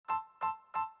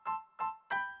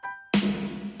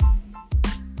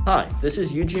Hi, this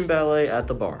is Eugene Ballet at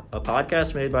the Bar, a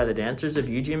podcast made by the dancers of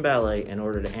Eugene Ballet in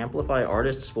order to amplify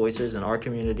artists' voices in our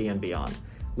community and beyond.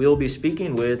 We will be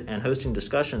speaking with and hosting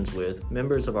discussions with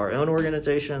members of our own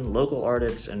organization, local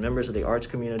artists, and members of the arts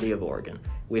community of Oregon.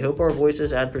 We hope our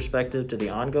voices add perspective to the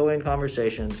ongoing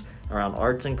conversations around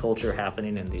arts and culture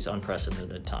happening in these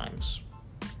unprecedented times.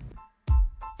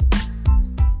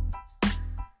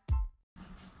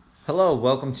 Hello,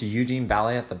 welcome to Eugene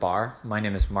Ballet at the Bar. My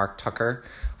name is Mark Tucker.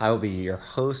 I will be your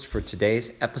host for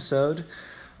today's episode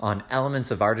on elements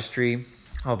of artistry.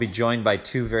 I'll be joined by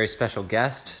two very special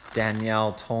guests,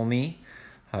 Danielle Tolmie,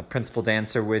 principal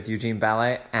dancer with Eugene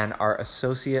Ballet, and our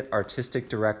associate artistic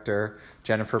director,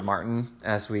 Jennifer Martin,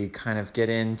 as we kind of get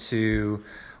into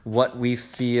what we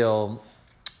feel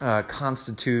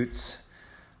constitutes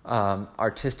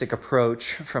artistic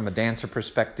approach from a dancer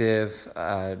perspective,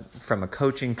 from a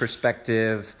coaching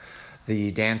perspective,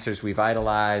 the dancers we've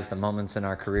idolized, the moments in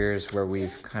our careers where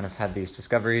we've kind of had these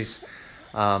discoveries.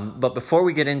 But before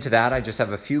we get into that, I just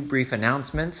have a few brief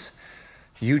announcements.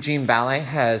 Eugene Ballet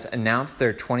has announced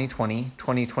their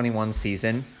 2020-2021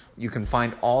 season. You can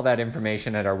find all that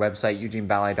information at our website,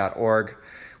 eugeneballet.org.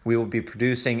 We will be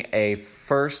producing a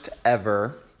first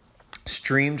ever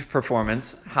streamed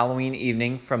performance Halloween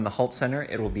evening from the Holt Center.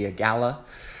 It will be a gala.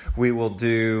 We will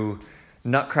do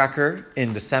Nutcracker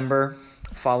in December,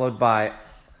 followed by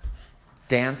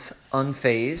Dance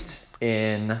Unfazed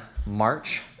in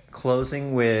March,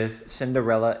 closing with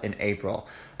Cinderella in April.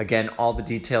 Again, all the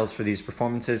details for these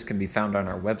performances can be found on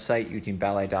our website,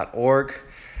 eugeneballet.org.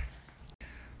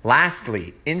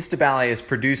 Lastly, Instaballet is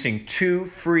producing 2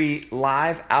 free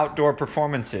live outdoor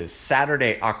performances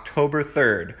Saturday, October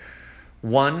 3rd.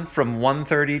 One from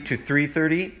 1:30 to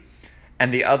 3:30,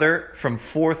 and the other from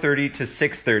 4:30 to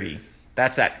 6:30.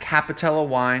 That's at Capitella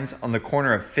Wines on the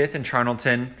corner of 5th and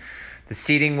Charnelton. The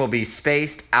seating will be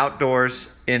spaced outdoors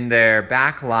in their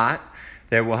back lot.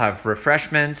 There will have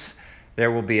refreshments. There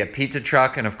will be a pizza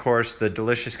truck, and of course, the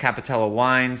delicious Capitella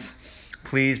Wines.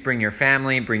 Please bring your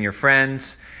family, bring your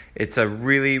friends. It's a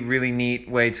really, really neat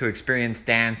way to experience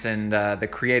dance and the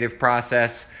creative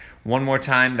process. One more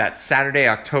time, that's Saturday,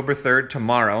 October 3rd,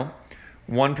 tomorrow.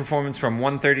 One performance from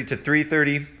 1:30 to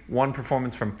 3:30. One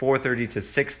performance from 4:30 to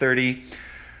 6:30.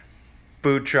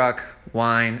 Food truck,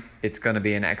 wine. It's going to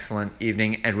be an excellent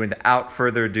evening. And without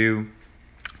further ado,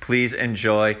 please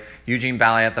enjoy Eugene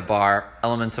Ballet at the Bar,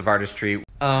 Elements of Artistry.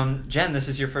 Jen, this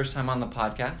is your first time on the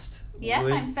podcast. Yes,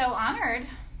 I'm so honored.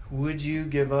 Would you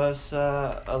give us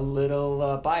a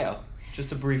little bio?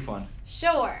 Just a brief one.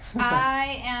 Sure.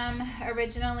 I am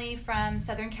originally from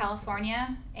Southern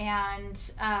California and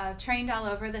trained all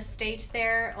over the state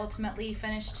there. Ultimately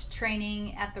finished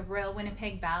training at the Royal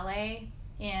Winnipeg Ballet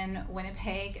in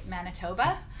Winnipeg,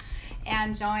 Manitoba,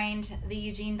 and joined the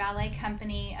Eugene Ballet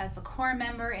Company as a corps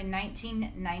member in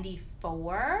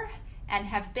 1994 and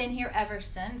have been here ever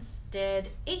since. Did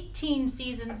 18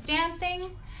 seasons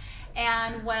dancing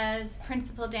and was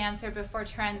principal dancer before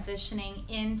transitioning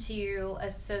into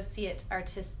associate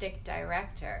artistic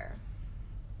director.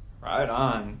 Right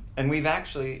on. And we've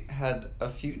actually had a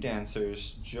few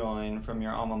dancers join from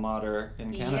your alma mater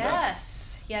in Canada.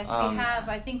 Yes, we have.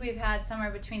 I think we've had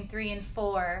somewhere between 3 and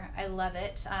 4. I love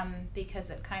it because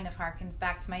it kind of harkens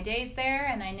back to my days there,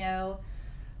 and I know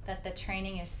that the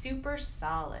training is super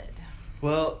solid.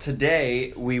 Well,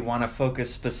 today we want to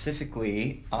focus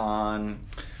specifically on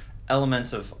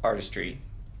elements of artistry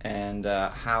and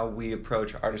how we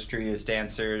approach artistry as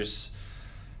dancers,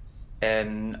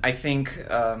 and I think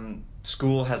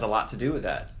school has a lot to do with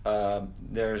that.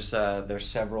 There's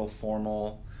several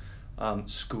formal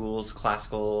schools,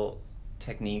 classical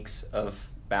techniques of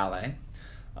ballet,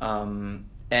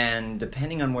 and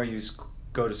depending on where you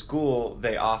go to school,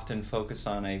 they often focus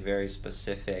on a very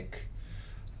specific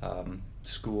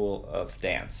school of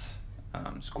dance.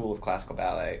 School of Classical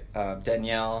Ballet.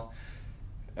 Danielle,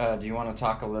 do you want to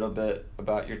talk a little bit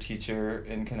about your teacher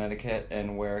in Connecticut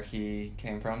and where he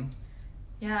came from?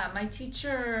 Yeah, my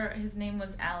teacher, his name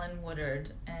was Alan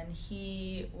Woodard, and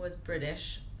he was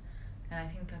British, and I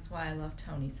think that's why I love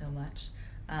Tony so much.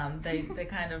 They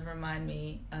kind of remind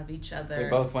me of each other. They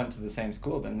both went to the same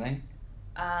school, didn't they?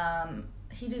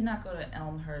 He did not go to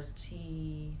Elmhurst.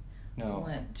 He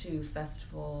went to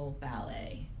Festival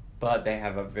Ballet. But they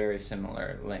have a very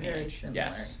similar lineage. Very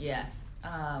similar, yes.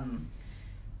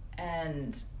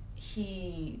 And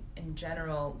he, in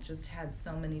general, just had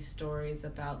so many stories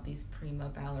about these prima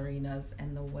ballerinas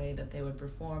and the way that they would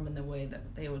perform and the way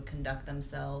that they would conduct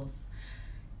themselves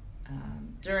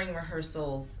during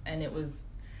rehearsals. And it was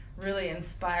really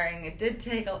inspiring. It did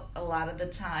take a lot of the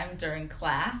time during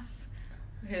class.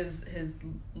 His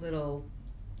little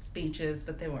speeches,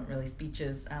 but they weren't really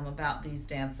speeches, about these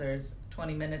dancers.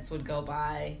 20 minutes would go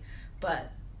by,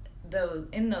 but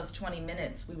in those 20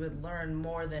 minutes, we would learn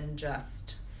more than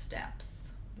just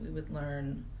steps. We would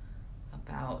learn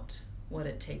about what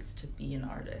it takes to be an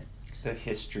artist. The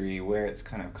history, where it's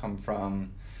kind of come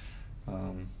from.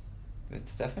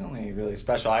 It's definitely really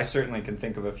special. I certainly can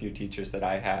think of a few teachers that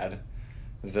I had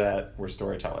that were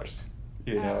storytellers,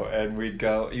 and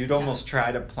you'd almost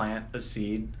try to plant a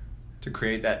seed to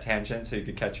create that tangent so you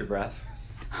could catch your breath.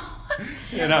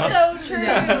 So true.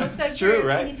 Yeah. So It's true,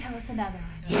 right? Can you tell us another one?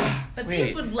 Yeah. But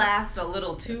these would last a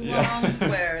little too long,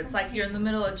 where it's like you're in the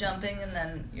middle of jumping and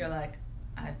then you're like,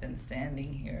 I've been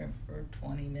standing here for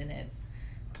 20 minutes.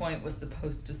 Point was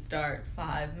supposed to start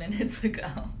 5 minutes ago.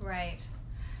 Right.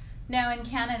 No, in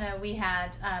Canada we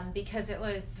had, because it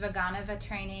was Vaganova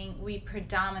training, we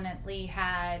predominantly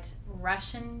had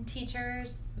Russian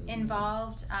teachers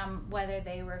involved, whether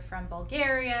they were from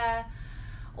Bulgaria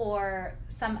or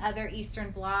some other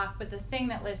Eastern Bloc. But the thing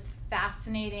that was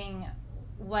fascinating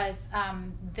was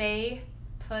they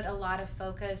put a lot of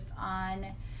focus on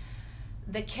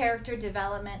the character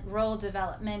development, role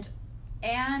development,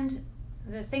 and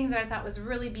the thing that I thought was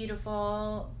really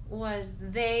beautiful was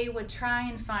they would try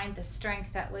and find the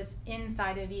strength that was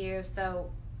inside of you.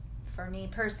 So for me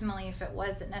personally, if it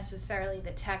wasn't necessarily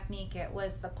the technique, it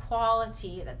was the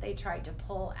quality that they tried to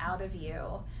pull out of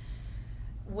you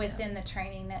within the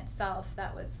training itself.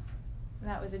 That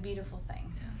was a beautiful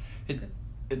thing.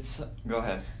 Go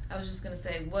ahead. I was just going to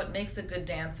say, what makes a good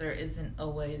dancer isn't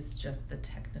always just the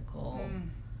technical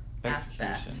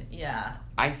aspect. Execution. Yeah.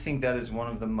 I think that is one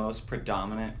of the most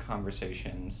predominant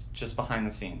conversations just behind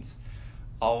the scenes.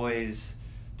 Always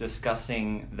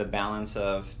discussing the balance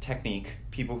of technique,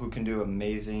 people who can do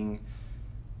amazing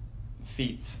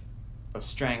feats of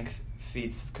strength,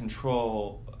 feats of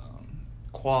control,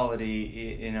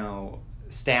 quality,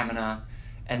 stamina.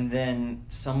 And then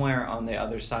somewhere on the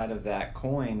other side of that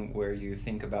coin, where you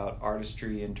think about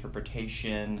artistry,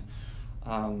 interpretation,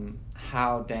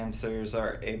 how dancers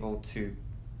are able to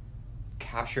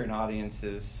capture an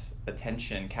audience's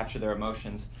attention, capture their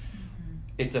emotions. Mm-hmm.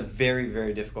 It's a very,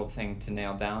 very difficult thing to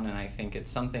nail down, and I think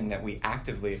it's something that we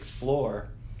actively explore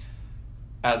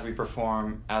as we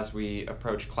perform, as we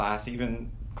approach class.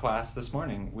 Even class this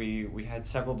morning, we had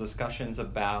several discussions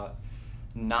about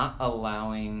not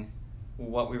allowing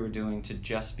what we were doing to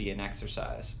just be an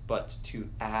exercise, but to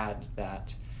add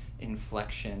that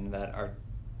inflection,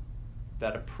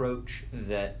 that approach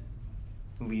that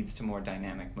leads to more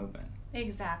dynamic movement.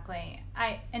 Exactly.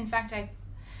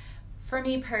 For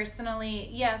me personally,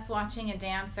 yes, watching a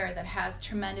dancer that has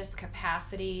tremendous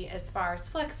capacity as far as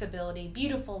flexibility,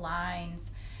 beautiful lines,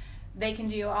 they can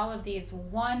do all of these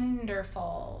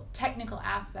wonderful technical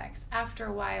aspects. After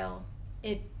a while,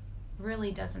 it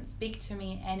really doesn't speak to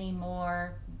me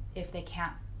anymore if they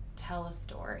can't tell a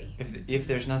story. If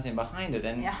there's nothing behind it.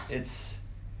 And it's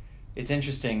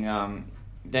interesting.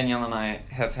 Danielle and I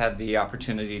have had the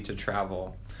opportunity to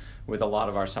travel with a lot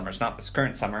of our summers. Not this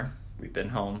current summer. We've been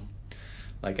home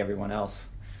like everyone else.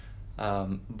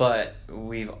 But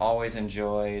we've always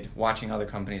enjoyed watching other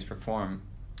companies perform.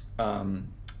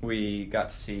 We got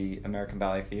to see American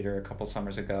Ballet Theater a couple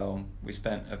summers ago. We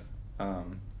spent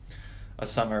a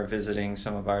summer visiting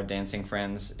some of our dancing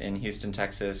friends in Houston,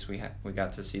 Texas. We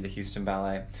got to see the Houston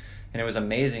Ballet. And it was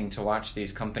amazing to watch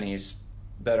these companies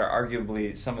that are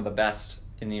arguably some of the best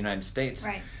in the United States.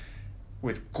 Right.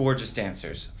 With gorgeous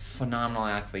dancers, phenomenal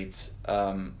athletes.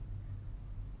 And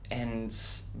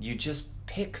you just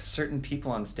pick certain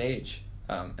people on stage.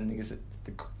 And these,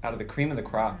 out of the cream of the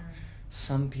crop,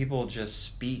 some people just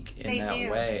speak in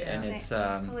that way. Yeah. And it's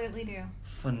absolutely do.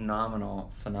 Phenomenal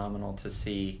to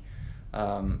see.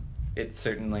 It's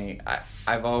certainly,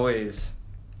 I've always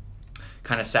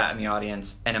kind of sat in the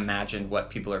audience and imagined what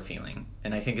people are feeling,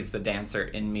 and I think it's the dancer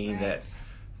in me that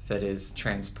is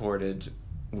transported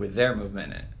with their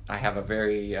movement. I have a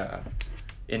very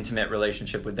intimate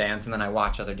relationship with dance, and then I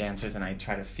watch other dancers and I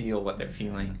try to feel what they're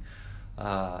feeling.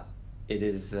 It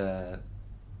is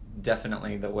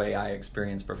definitely the way I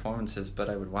experience performances, but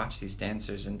I would watch these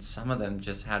dancers and some of them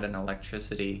just had an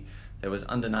electricity that was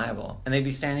undeniable, and they'd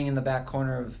be standing in the back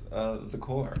corner of the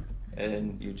core,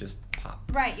 and you just pop.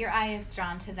 Right, your eye is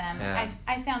drawn to them. Yeah.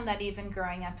 I found that even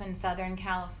growing up in Southern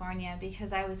California,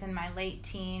 because I was in my late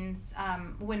teens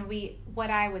when what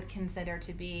I would consider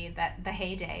to be the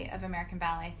heyday of American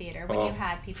Ballet Theater, when you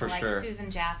had people like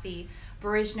Susan Jaffe,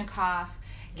 Baryshnikov,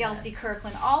 Gelsey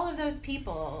Kirkland, all of those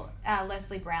people,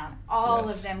 Leslie Brown, all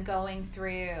of them going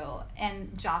through,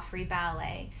 and Joffrey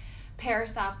Ballet,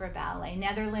 Paris Opera Ballet,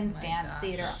 Netherlands Oh my Dance gosh.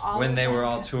 Theater, all When of they them were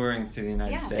all co- touring through the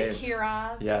United States. the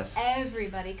Kirov, Yes.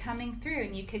 everybody coming through,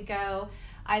 and you could go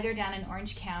either down in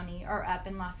Orange County or up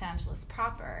in Los Angeles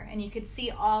proper, and you could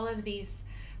see all of these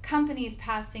companies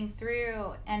passing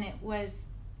through, and it was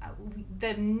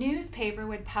the newspaper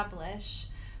would publish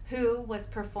who was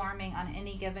performing on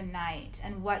any given night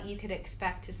and what you could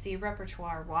expect to see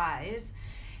repertoire wise,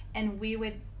 and we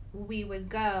would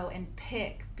go and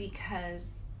pick because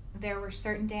there were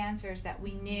certain dancers that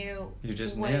we knew You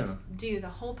just would knew. do the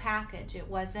whole package. It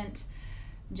wasn't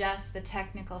just the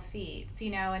technical feats,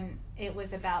 and it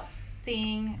was about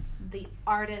seeing the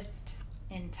artist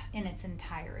in its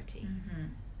entirety. Mm-hmm.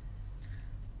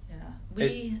 Yeah,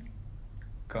 we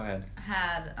Go ahead.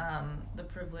 had the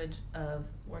privilege of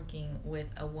working with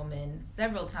a woman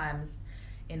several times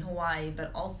in Hawaii,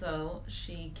 but also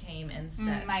she came and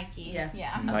set Mikey, yes,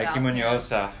 yeah. a Mikey Val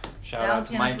Munoza. Shout out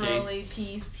to Mikey. Camporoli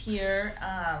piece here,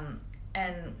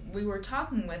 and we were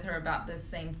talking with her about this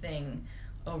same thing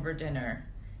over dinner,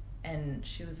 and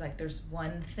she was like, there's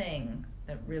one thing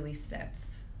that really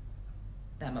sets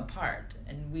them apart,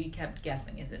 and we kept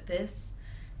guessing, is it this?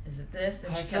 Is it this?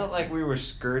 And I she felt kept like we were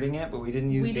skirting it, but we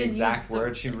didn't use We the didn't exact use the-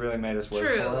 word. She really made us work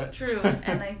for it. True.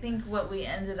 And I think what we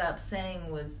ended up saying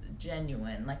was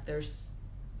genuine. Like there's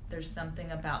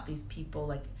something about these people,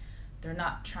 like they're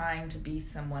not trying to be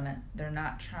someone, they're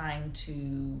not trying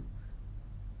to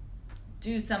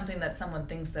do something that someone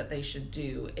thinks that they should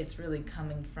do. It's really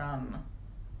coming from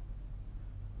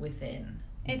within.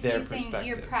 It's Their using your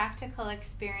perspective. practical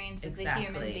experience as a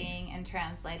human Exactly. being and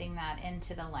translating that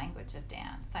into the language of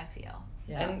dance, I feel.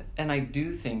 Yeah. And I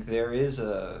do think there is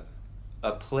a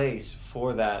place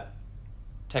for that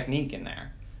technique in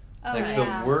there. Oh, Like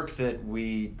yeah. the work that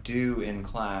we do in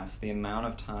class, the amount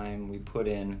of time we put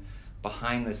in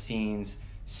behind the scenes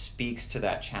speaks to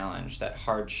that challenge, that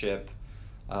hardship,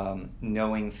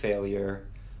 knowing failure,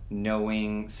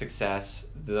 knowing success,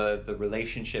 the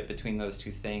relationship between those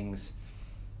two things,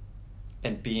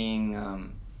 and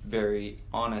being very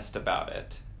honest about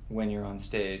it when you're on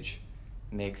stage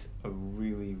makes a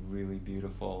really, really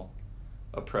beautiful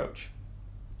approach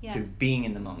Yes. to being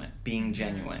in the moment, being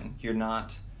genuine. You're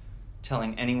not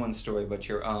telling anyone's story but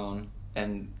your own,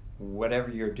 and whatever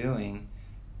you're doing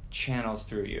channels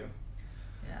through you.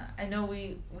 Yeah, I know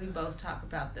we both talk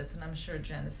about this, and I'm sure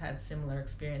Jen has had similar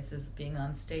experiences of being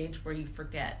on stage where you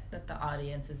forget that the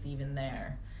audience is even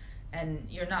there. And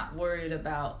you're not worried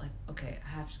about, like, okay, I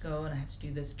have to go and I have to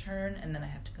do this turn, and then I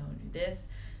have to go and do this.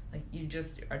 Like, you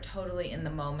just are totally in the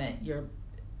moment.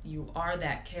 You are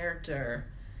that character,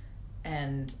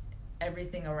 and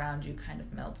everything around you kind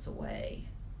of melts away.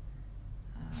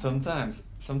 Sometimes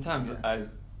Yeah. I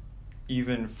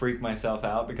even freak myself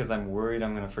out because I'm worried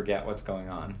I'm going to forget what's going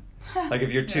on. Like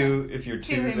if you're too Too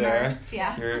there, immersed,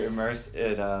 yeah. you're immersed.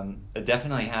 It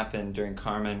definitely happened during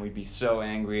Carmen. We'd be so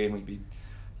angry and we'd be,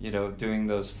 doing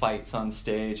those fights on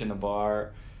stage in the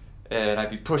bar, and I'd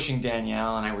be pushing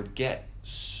Danielle, and I would get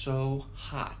so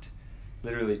hot,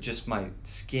 literally just my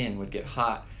skin would get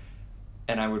hot,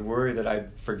 and I would worry that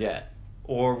I'd forget.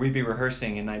 Or we'd be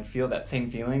rehearsing and I'd feel that same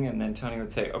feeling, and then Tony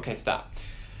would say, "Okay, stop."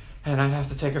 And I'd have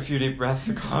to take a few deep breaths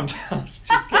to calm down.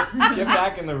 Just get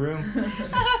back in the room.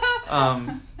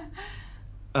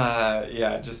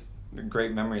 Just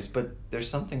great memories. But there's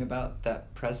something about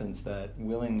that presence, that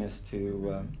willingness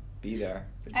to be there.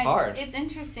 It's hard. It's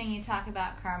interesting you talk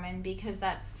about Carmen, because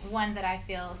that's one that I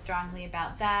feel strongly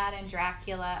about. That and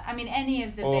Dracula. I mean, any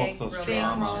of the All big those big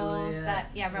dramas. roles Juliet,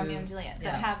 that too. Romeo and Juliet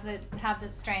Yeah. that have the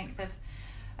strength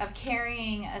of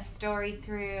carrying a story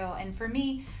through. And for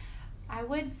me, I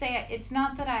would say it's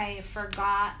not that I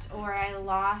forgot or I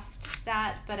lost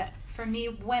that, but for me,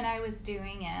 when I was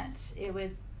doing it, it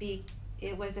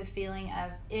was a feeling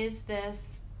of, is this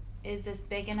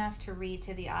big enough to read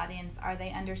to the audience? Are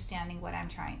they understanding what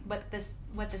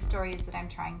the story is that I'm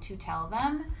trying to tell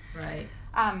them? Right.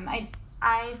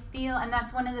 I feel, and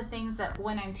that's one of the things that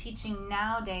when I'm teaching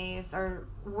nowadays or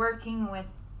working with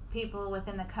people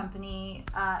within the company,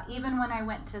 even when I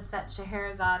went to set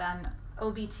Scheherazade on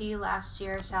OBT last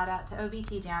year, shout out to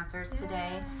OBT dancers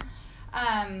today.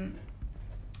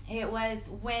 It was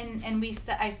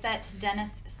I set Dennis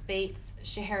Spates'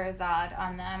 Scheherazade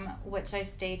on them, which I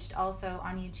staged also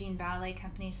on Eugene Ballet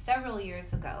Company several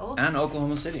years ago. And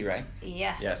Oklahoma City, right?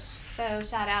 Yes. Yes. So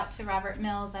shout out to Robert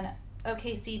Mills and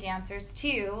OKC dancers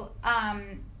too.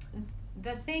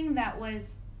 The thing that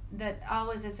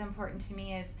always is important to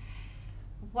me is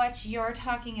what you're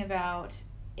talking about.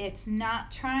 It's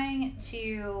not trying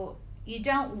to, you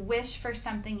don't wish for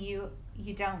something you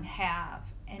don't have,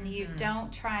 and you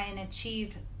don't try and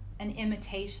achieve an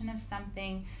imitation of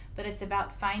something, but it's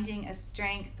about finding a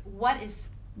strength. What is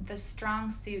the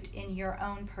strong suit in your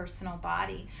own personal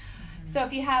body? So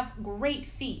if you have great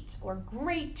feet or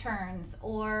great turns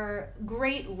or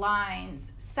great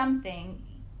lines, something,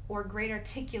 or great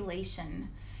articulation,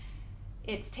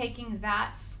 it's taking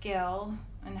that skill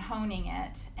and honing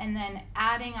it, and then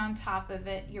adding on top of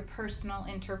it your personal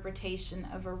interpretation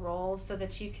of a role so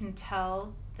that you can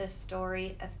tell the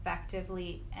story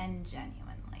effectively and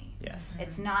genuinely. Yes.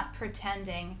 It's not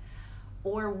pretending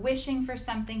or wishing for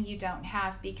something you don't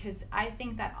have, because I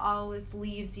think that always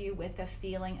leaves you with a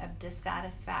feeling of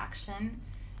dissatisfaction.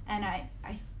 And I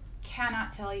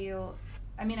cannot tell you,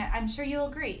 I mean, I'm sure you'll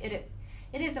agree,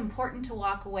 it is important to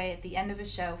walk away at the end of a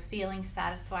show feeling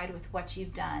satisfied with what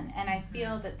you've done. And I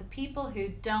feel that the people who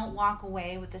don't walk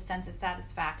away with a sense of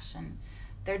satisfaction,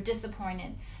 they're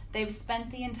disappointed. They've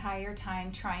spent the entire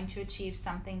time trying to achieve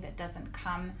something that doesn't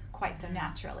come quite so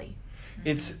naturally.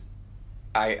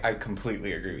 I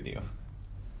completely agree with you.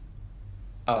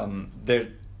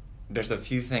 There's a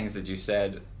few things that you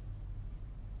said.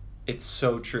 It's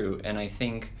so true. And I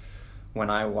think when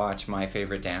I watch my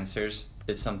favorite dancers,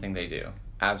 it's something they do.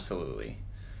 Absolutely.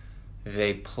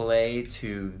 They play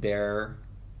to their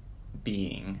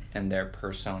being and their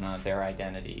persona, their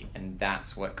identity, and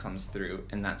that's what comes through,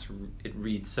 and it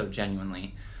reads so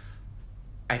genuinely.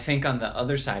 I think on the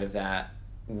other side of that,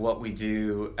 what we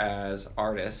do as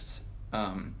artists,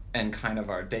 and kind of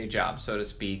our day job, so to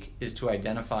speak, is to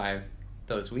identify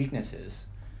those weaknesses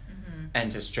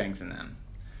and to strengthen them.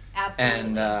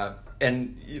 Absolutely.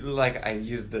 And like I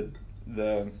used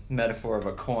the metaphor of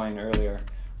a coin earlier.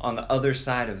 On the other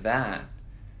side of that,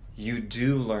 you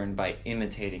do learn by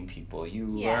imitating people. You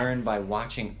learn by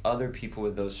watching other people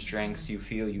with those strengths you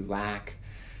feel you lack,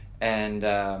 and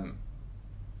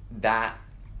that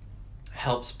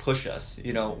helps push us.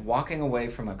 You know, walking away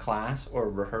from a class or a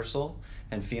rehearsal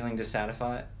and feeling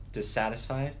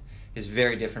dissatisfied is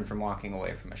very different from walking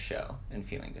away from a show and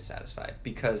feeling dissatisfied,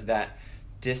 because that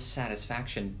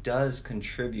dissatisfaction does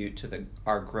contribute to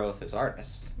our growth as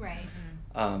artists. Right.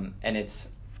 And it's,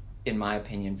 in my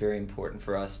opinion, very important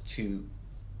for us to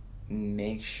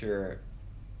make sure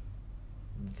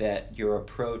that your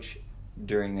approach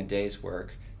during a day's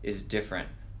work is different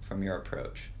from your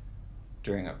approach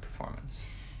during a performance.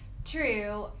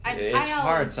 True. It's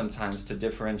hard sometimes to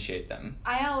differentiate them.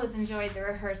 I always enjoyed the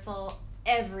rehearsal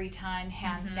every time,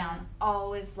 hands down.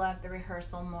 Always loved the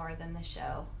rehearsal more than the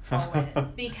show. Always.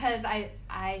 Because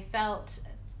I felt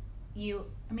you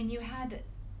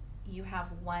have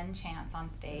one chance on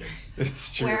stage.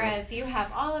 It's true. Whereas you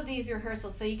have all of these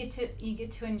rehearsals, so you get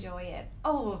to enjoy it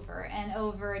over and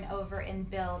over and over and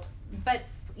build. But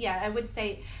yeah, I would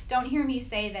say, don't hear me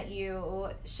say that you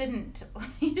shouldn't.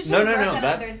 You should work on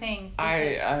other things.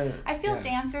 I feel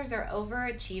dancers are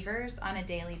overachievers on a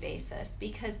daily basis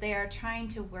because they are trying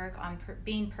to work on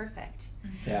being perfect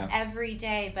every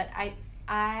day. But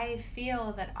I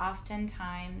feel that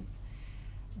oftentimes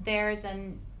there's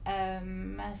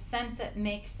a sense that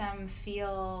makes them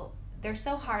feel they're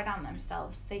so hard on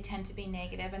themselves. They tend to be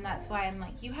negative, and that's why I'm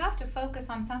like, you have to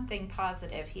focus on something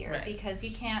positive here, because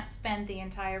you can't spend the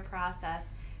entire process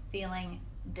feeling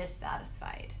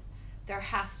dissatisfied. There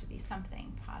has to be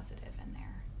something positive in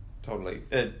there. Totally.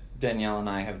 Danielle and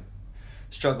I have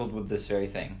struggled with this very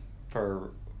thing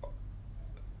for,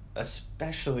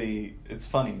 especially, it's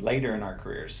funny, later in our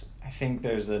careers. I think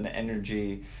there's an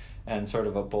energy and sort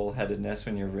of a bullheadedness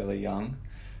when you're really young,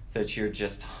 that you're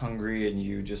just hungry and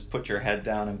you just put your head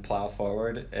down and plow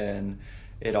forward, and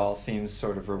it all seems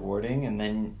sort of rewarding. And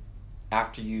then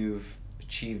after you've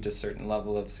achieved a certain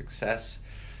level of success,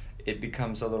 it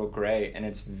becomes a little gray, and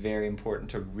it's very important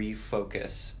to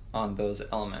refocus on those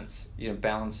elements, you know,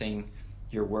 balancing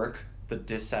your work, the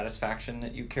dissatisfaction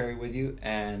that you carry with you,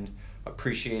 and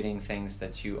appreciating things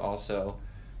that you also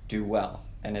do well.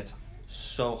 And it's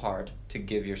so hard to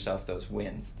give yourself those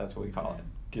wins. That's what we call it.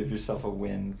 Give yourself a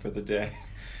win for the day.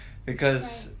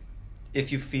 Because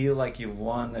if you feel like you've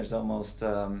won, there's almost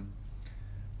a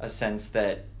sense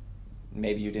that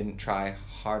maybe you didn't try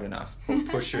hard enough or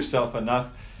push yourself enough.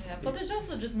 Yeah, but there's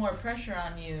also just more pressure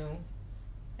on you,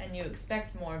 and you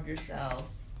expect more of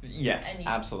yourselves. Yes,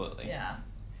 absolutely. Yeah.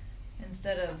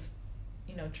 Instead of,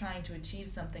 trying to achieve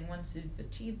something, once you've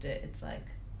achieved it, it's like,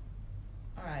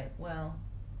 all right, well,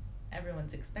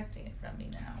 everyone's expecting it from me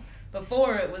now.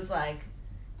 Before it was like,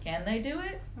 can they do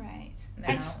it? Right.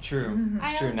 Now. It's true.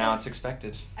 It's true. Now it's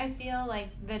expected. I feel like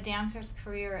the dancer's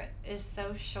career is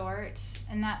so short,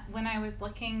 and that when I was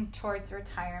looking towards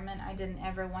retirement, I didn't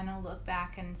ever want to look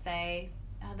back and say,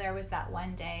 oh, there was that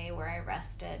one day where I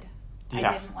rested.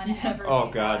 Yeah. I didn't want to ever Oh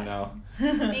do God, that. no.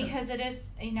 Because it is,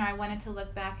 I wanted to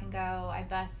look back and go, I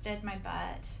busted my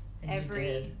butt And you every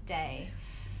did. day.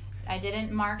 I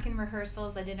didn't mark in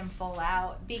rehearsals. I didn't full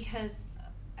out, because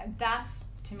that's,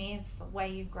 to me, it's the way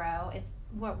you grow. It's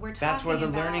what we're talking about. That's where the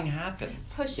learning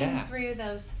happens. Pushing through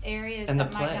those areas And the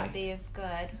that might play. not be as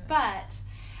good. But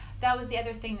that was the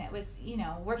other thing that was,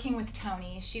 working with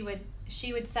Tony. She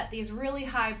would set these really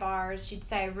high bars. She'd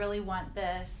say, I really want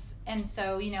this. And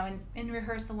so, in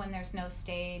rehearsal, when there's no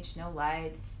stage, no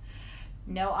lights,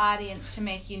 no audience to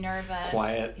make you nervous.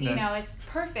 Quietness. It's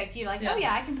perfect. You're like, Yeah. oh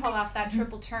yeah, I can pull off that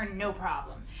triple turn, no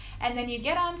problem. And then you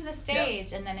get onto the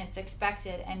stage, and then it's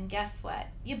expected, and guess what?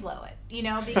 You blow it,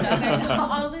 because there's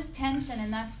all this tension,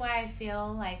 and that's why I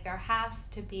feel like there has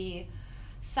to be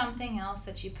something else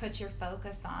that you put your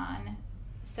focus on,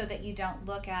 so that you don't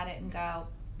look at it and go,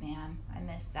 man, I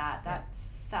missed that. That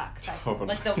sucks. Totally.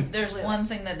 Like there's Blew it. one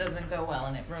thing that doesn't go well,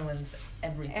 and it ruins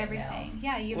everything else.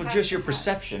 Yeah, you Well, have just to your have-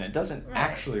 perception. It doesn't Right.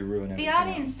 actually ruin The everything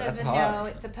audience else. That's doesn't hard. know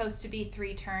it's supposed to be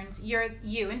 3 turns.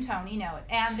 You and Tony know it,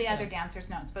 and the other dancers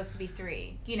know it's supposed to be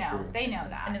 3. True. They know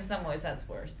that. And in some ways, that's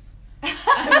worse.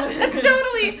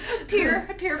 Totally peer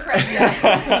pressure.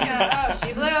 Yeah, oh,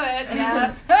 she blew it.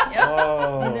 Yeah.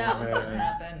 Oh, that was what man.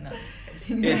 happened. No, just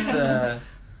kidding.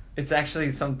 It's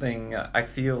actually something I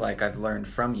feel like I've learned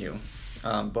from you.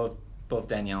 Both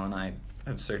Danielle and I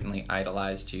have certainly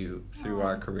idolized you through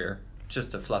our career.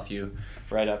 Just to fluff you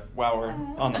right up while we're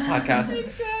on the podcast.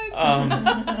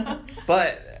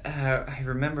 But I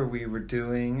remember we were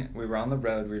on the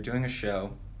road. We were doing a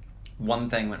show. One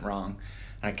thing went wrong,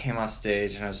 and I came off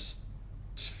stage and I was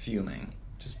just fuming,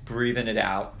 just breathing it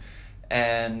out.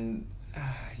 And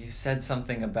you said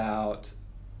something about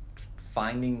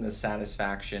finding the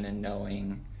satisfaction in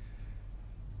knowing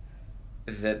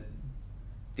that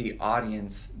the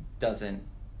audience doesn't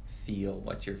feel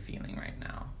what you're feeling right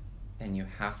now, and you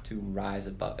have to rise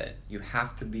above it. You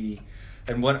have to be,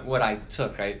 and what I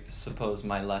took, I suppose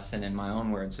my lesson in my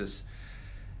own words is,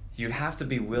 you have to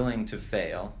be willing to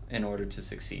fail in order to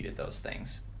succeed at those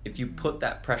things. If you put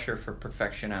that pressure for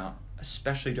perfection out,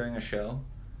 especially during a show,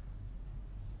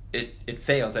 it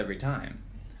fails every time.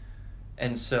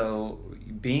 And so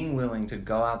being willing to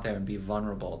go out there and be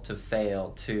vulnerable, to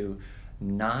fail, to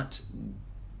not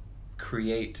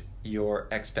create your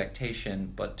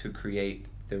expectation, but to create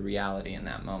the reality in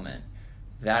that moment,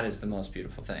 that is the most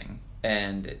beautiful thing.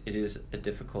 And it is a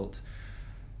difficult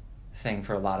thing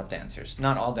for a lot of dancers.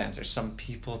 Not all dancers. Some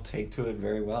people take to it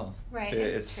very well. Right,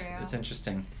 it's true. It's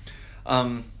interesting.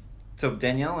 So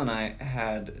Danielle and I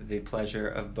had the pleasure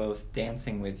of both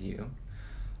dancing with you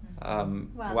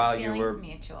while you were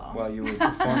mutual.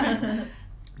 performing.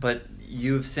 But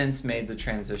you've since made the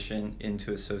transition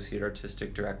into associate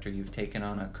artistic director. You've taken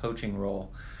on a coaching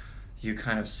role. You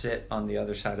kind of sit on the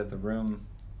other side of the room,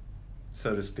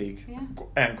 so to speak,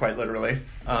 and quite literally.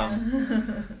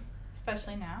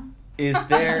 Especially now.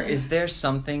 Is there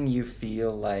something you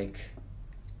feel like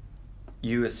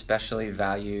you especially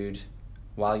valued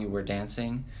while you were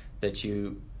dancing that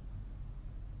you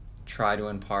try to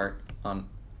impart on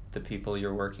the people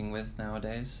you're working with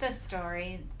nowadays? The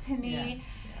story, to me,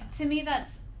 Yes. to me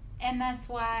that's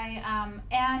why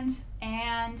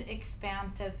and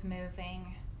expansive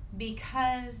moving,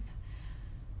 because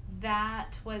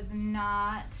that was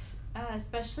not,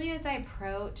 especially as I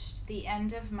approached the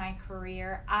end of my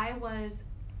career, I was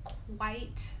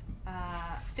quite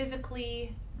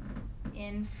physically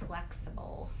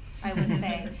inflexible, I would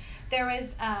say.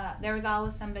 There was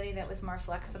always somebody that was more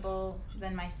flexible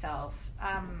than myself.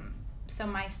 So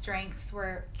my strengths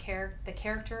were the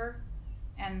character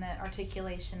and the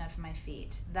articulation of my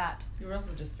feet. That You were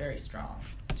also just very strong,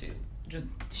 too.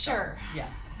 Just sure. Yeah.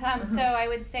 So I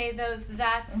would say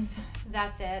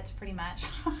that's it pretty much.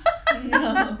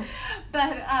 No.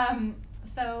 But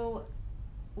so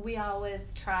we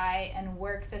always try and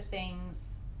work the things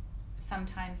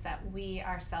sometimes that we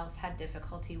ourselves had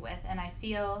difficulty with, and I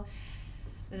feel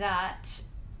that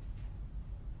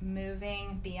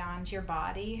moving beyond your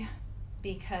body,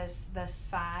 because the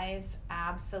size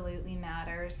absolutely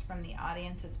matters from the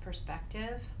audience's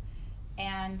perspective,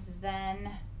 and then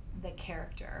the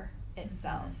character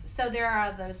itself. Mm-hmm. So there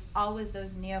are always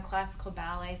those neoclassical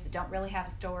ballets that don't really have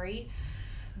a story,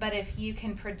 but if you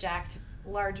can project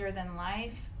larger than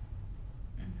life,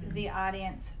 Mm-hmm. the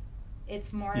audience,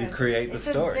 it's more You create the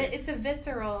story. It's a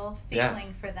visceral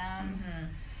feeling for them. Mm-hmm.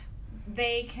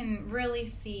 They can really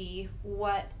see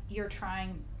what you're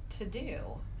trying to do,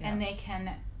 and they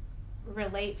can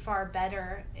relate far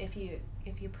better if you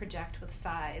project with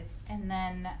size. And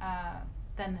then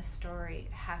the story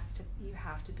you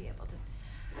have to be able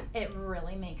to it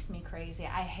really makes me crazy.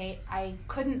 I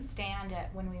couldn't stand it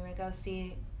when we would go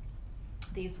see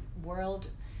these world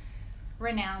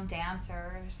renowned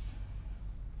dancers,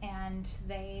 and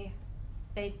they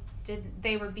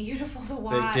were beautiful to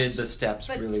watch. They did the steps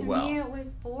but really to well. me it was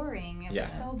boring. It was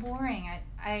so boring.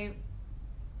 I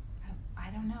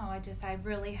don't know. I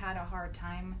really had a hard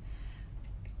time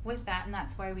with that, and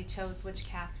that's why we chose which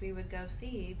cast we would go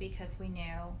see, because we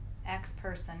knew X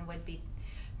person would be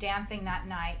dancing that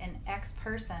night and X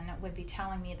person would be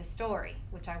telling me the story,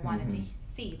 which I wanted to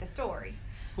see the story.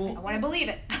 Well, I want to believe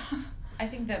it. I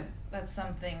think that's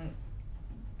something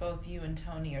both you and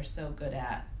Tony are so good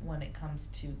at when it comes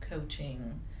to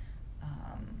coaching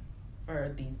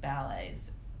for these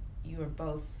ballets. You are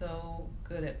both so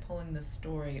good at pulling the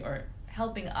story or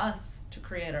helping us to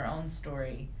create our own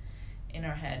story in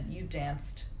our head. You've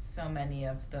danced so many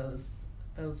of those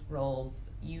roles.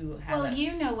 You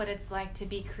know what it's like to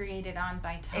be created on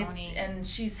by Tony. And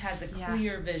she has a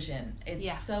clear vision.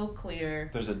 It's so clear.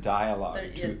 There's a dialogue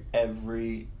to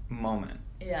every moment.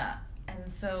 Yeah.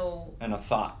 And a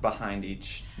thought behind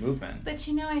each movement. But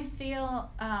I feel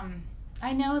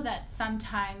I know that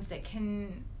sometimes it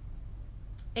can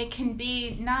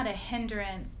be not a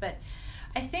hindrance, but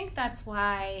I think that's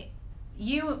why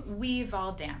we've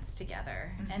all danced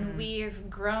together, and we've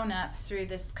grown up through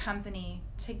this company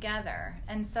together,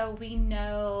 and so we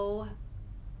know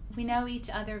each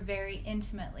other very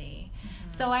intimately.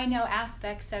 So I know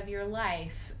aspects of your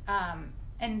life,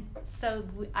 and so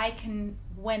I can,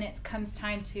 when it comes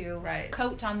time to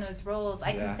coach on those roles,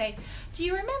 I can say, do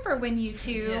you remember when you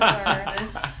two were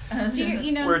this? Do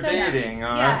you know? We're dating,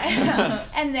 yeah.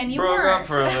 And then you broke up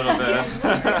for a little bit.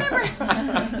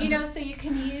 Remember, so you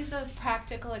can use those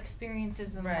practical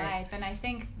experiences in life, and I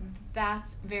think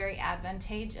that's very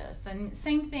advantageous. And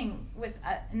same thing with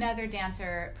another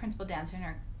principal dancer in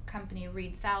our company,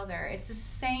 Reed Souther. It's the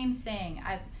same thing.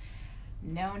 I've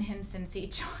known him since he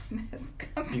joined this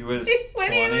company. He was when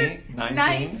 20,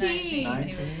 19?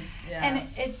 19. And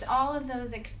it's all of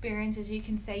those experiences. You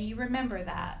can say, you remember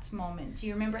that moment. Do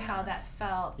you remember how that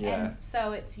felt? Yeah. And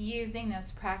so it's using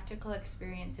those practical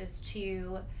experiences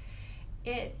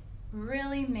it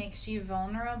really makes you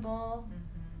vulnerable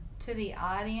to the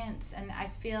audience, and I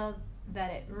feel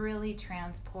that it really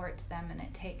transports them, and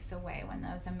it takes away when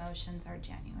those emotions are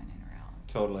genuine and real.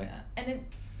 Totally. Yeah. And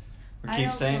we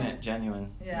keep saying it, genuine.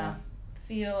 Yeah.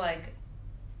 Feel like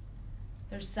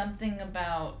there's something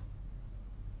about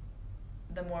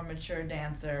the more mature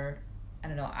dancer. I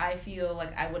don't know. I feel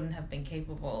like I wouldn't have been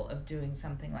capable of doing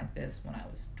something like this when I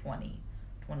was 20,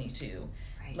 22.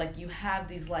 Right. Like, you have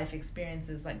these life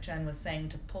experiences, like Jen was saying,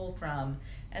 to pull from.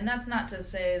 And that's not to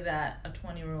say that a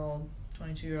 20-year-old,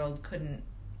 22-year-old couldn't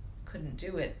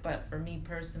do it. But for me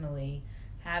personally,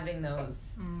 having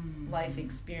those life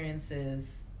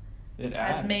experiences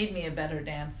has made me a better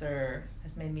dancer,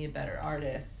 has made me a better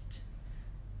artist,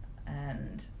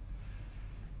 and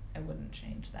I wouldn't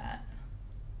change that.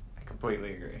 I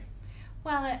completely agree.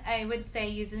 Well, I would say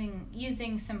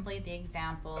using simply the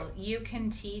example, you can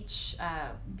teach,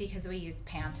 because we use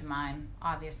pantomime,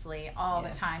 obviously, all the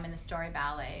time in the story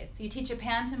ballets. You teach a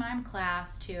pantomime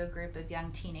class to a group of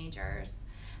young teenagers.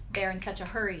 They're in such a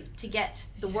hurry to get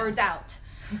the words out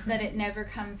that it never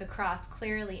comes across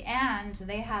clearly, and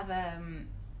they have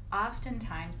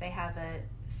oftentimes they have a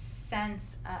sense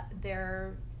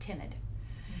they're timid,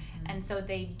 and so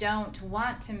they don't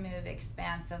want to move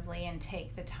expansively and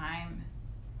take the time,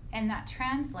 and that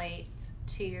translates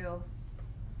to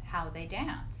how they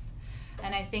dance.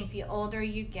 And I think the older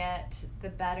you get, the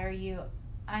better you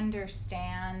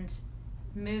understand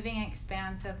moving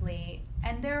expansively,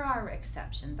 and there are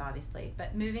exceptions obviously,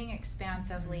 but moving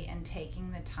expansively and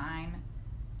taking the time,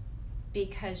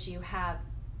 because you have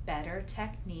better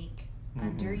technique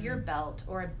under your belt,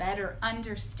 or a better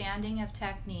understanding of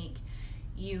technique.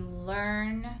 You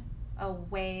learn a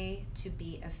way to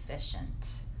be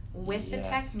efficient with the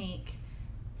technique,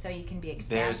 so you can be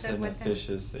expansive with There's an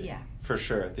efficiency. Yeah. For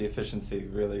sure. The efficiency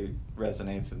really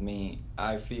resonates with me.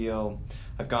 I feel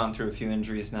I've gone through a few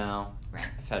injuries now. Right.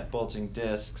 I've had bulging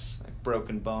discs, I've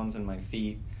broken bones in my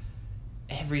feet.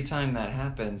 Every time that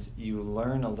happens, you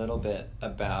learn a little bit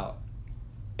about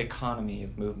economy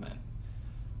of movement.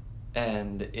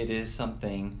 And it is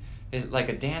something, like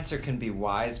a dancer can be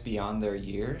wise beyond their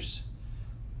years,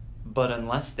 but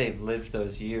unless they've lived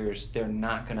those years, they're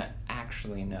not going to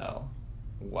actually know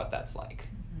what that's like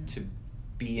to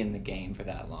be in the game for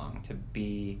that long, to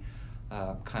be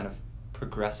kind of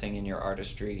progressing in your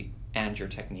artistry and your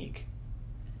technique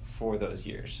for those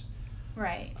years.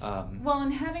 Right. Um, Well,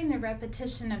 and having the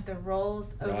repetition of the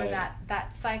roles over Right.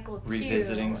 that cycle too.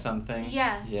 Revisiting something.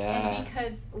 Yes. Yeah. And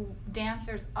because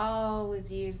dancers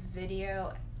always use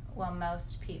video, well,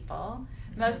 most people,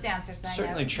 most dancers that I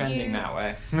Certainly know trending use, that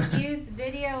way. use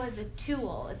video as a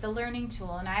tool. It's a learning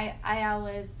tool, and I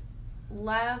always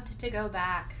loved to go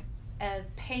back, as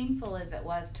painful as it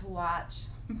was to watch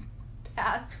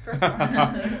past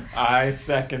performances. I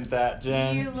second that,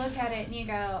 Jen. You look at it and you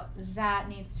go, that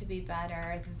needs to be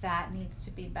better, that needs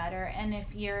to be better. And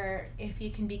if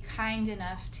you can be kind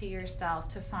enough to yourself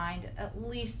to find at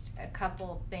least a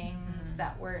couple things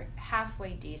that were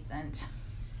halfway decent,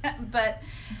 but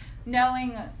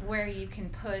knowing where you can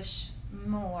push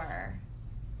more.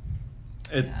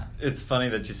 It's funny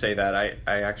that you say that.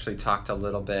 I actually talked a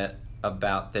little bit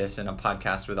about this in a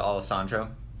podcast with Alessandro,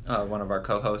 one of our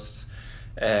co-hosts,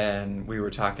 and we were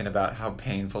talking about how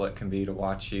painful it can be to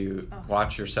watch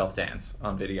yourself dance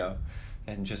on video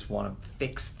and just want to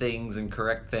fix things and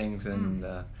correct things, and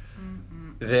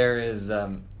there is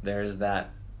that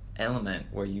element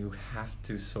where you have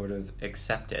to sort of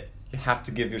accept it. You have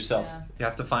to give yourself, you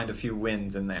have to find a few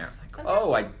wins in there. Like,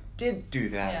 oh, I did do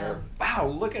that, or wow,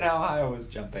 look at how high I was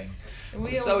jumping.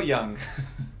 I'm so young.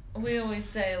 We always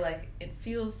say, like, it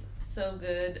feels so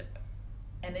good,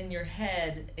 and in your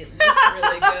head it looks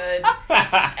really good,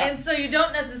 and so you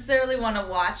don't necessarily want to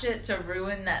watch it to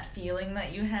ruin that feeling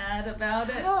that you had about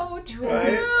it. So true.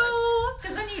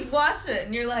 Because then you'd watch it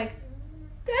and you're like,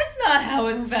 that's not how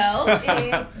it felt.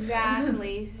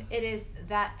 Exactly. It is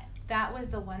that was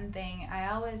the one thing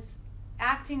I always,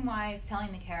 acting wise,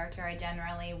 telling the character, I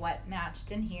generally, what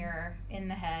matched in here in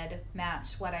the head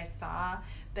matched what I saw,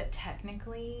 but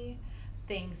technically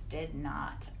things did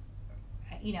not,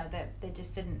 that they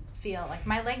just didn't feel like,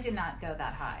 my leg did not go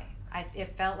that high.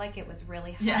 It felt like it was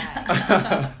really high.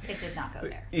 Yeah. It did not go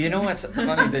there. You know what's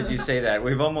funny that you say that?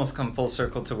 We've almost come full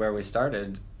circle to where we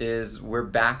started, is we're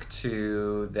back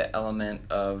to the element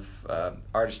of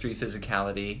artistry,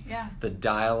 physicality, the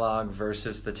dialogue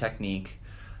versus the technique.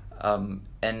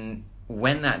 And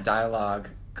when that dialogue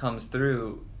comes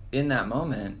through in that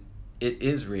moment, it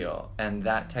is real. And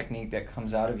that technique that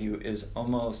comes out of you is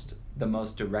almost the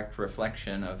most direct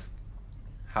reflection of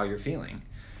how you're feeling.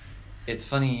 It's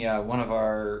funny, one of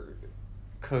our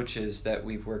coaches that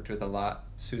we've worked with a lot,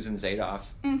 Susan Zadoff,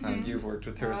 you've worked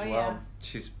with her as well. Yeah.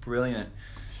 She's brilliant.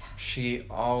 She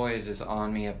always is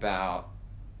on me about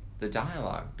the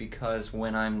dialogue, because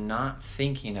when I'm not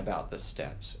thinking about the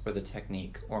steps or the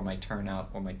technique or my turnout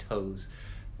or my toes,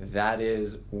 that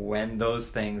is when those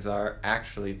things are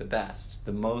actually the best.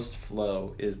 The most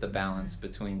flow is the balance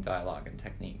between dialogue and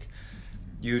technique.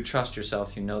 You trust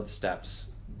yourself, you know the steps.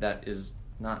 That is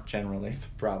not generally the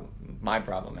problem, my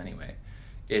problem anyway.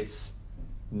 It's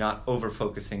not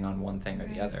over-focusing on one thing or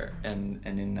the other. And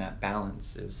in that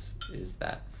balance is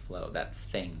that flow, that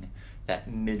thing,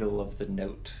 that middle of the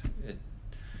note.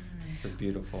 It's a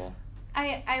beautiful...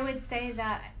 I would say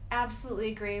that,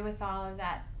 absolutely agree with all of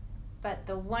that. But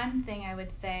the one thing I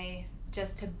would say,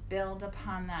 just to build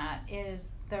upon that, is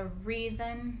the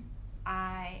reason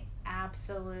I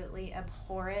absolutely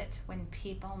abhor it when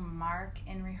people mark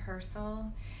in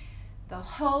rehearsal. The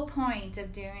whole point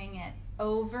of doing it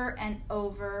over and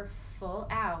over full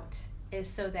out is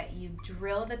so that you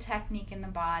drill the technique in the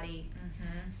body,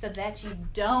 so that you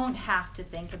don't have to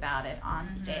think about it on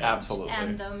stage. Absolutely.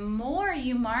 And the more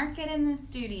you mark it in the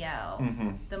studio,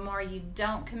 the more you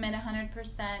don't commit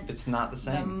 100%. It's not the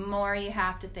same. The more you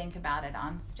have to think about it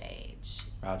on stage.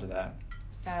 Roger that.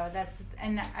 So that's,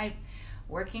 and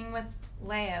working with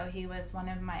Leo, he was one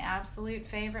of my absolute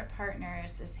favorite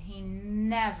partners.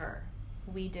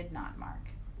 We did not mark.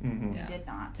 We did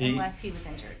not, unless he was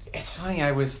injured. It's funny,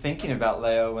 I was thinking about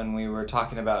Leo when we were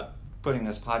talking about putting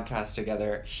this podcast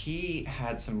together. He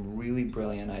had some really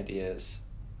brilliant ideas,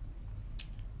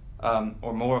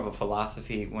 or more of a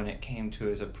philosophy when it came to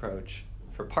his approach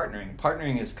for partnering.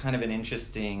 Partnering is kind of an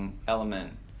interesting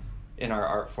element in our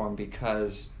art form,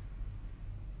 because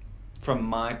from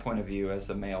my point of view as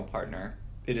the male partner,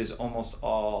 it is almost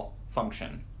all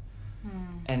function.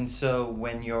 And so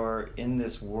when you're in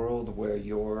this world where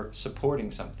you're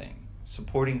supporting something,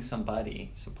 supporting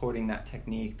somebody, supporting that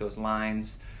technique, those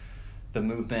lines, the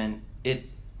movement, it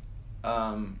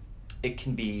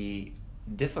can be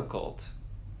difficult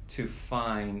to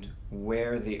find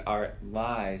where the art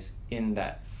lies in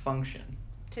that function.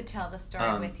 To tell the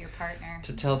story with your partner.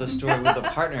 To tell the story with a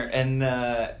partner,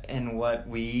 and what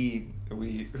we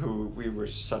were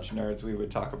such nerds, we would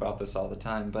talk about this all the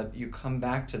time. But you come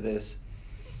back to this: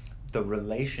 the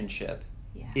relationship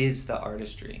is the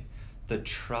artistry, the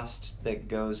trust that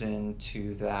goes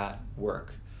into that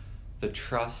work, the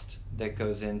trust that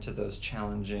goes into those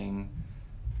challenging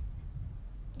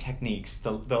techniques,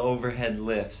 the overhead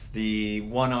lifts, the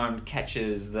one-armed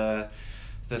catches, the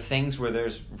things where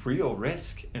there's real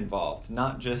risk involved,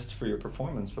 not just for your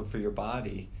performance but for your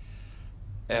body.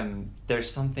 There's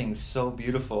something so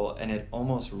beautiful, and it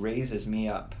almost raises me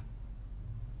up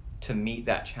to meet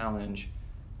that challenge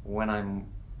when I'm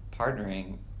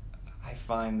partnering. I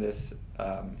find this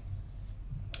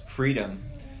freedom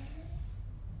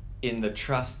in the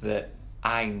trust that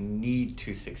I need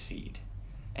to succeed.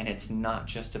 And it's not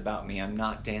just about me. I'm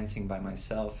not dancing by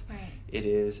myself. Right. It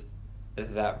is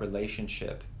that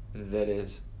relationship that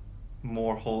is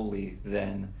more holy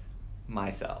than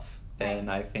myself. Right.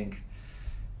 And I think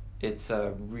it's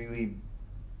a really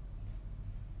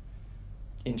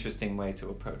interesting way to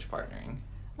approach partnering.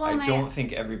 Well, I don't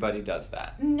think everybody does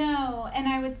that. No, and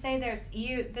I would say there's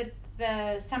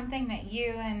the something that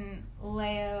you and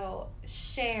Leo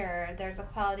share. There's a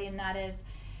quality, and that is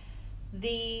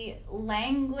the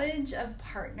language of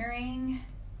partnering.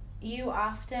 You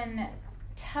often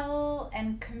tell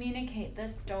and communicate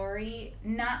this story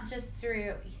not just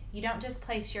through. You don't just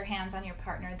place your hands on your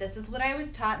partner. This is what I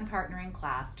was taught in partnering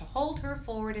class, to hold her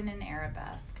forward in an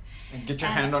arabesque. And get your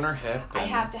hand on her hip. I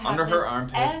have to have under this her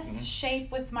armpit. S shape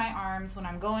with my arms when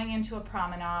I'm going into a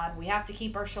promenade. We have to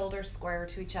keep our shoulders square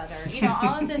to each other. You know,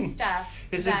 all of this stuff.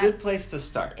 It's a good place to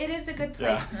start. It is a good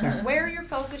place to start. Where your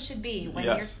focus should be when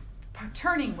you're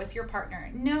turning with your partner.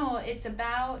 No, it's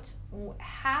about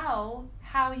how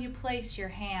you place your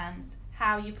hands,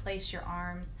 how you place your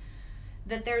arms.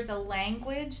 That there's a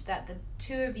language that the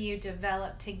two of you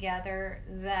develop together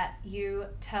that you're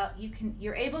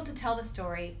able to tell the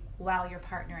story while you're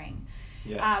partnering.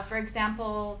 Yes. For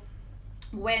example,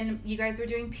 when you guys were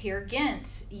doing Peer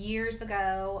Gynt years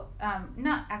ago,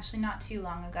 not too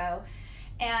long ago,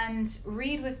 and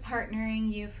Reed was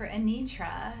partnering you for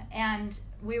Anitra, and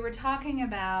we were talking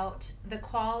about the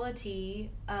quality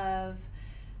of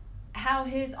how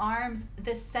his arms,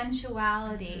 the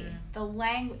sensuality, the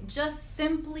language, just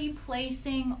simply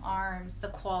placing arms, the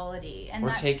quality. And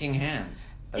we're taking hands.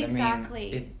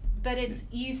 Exactly. But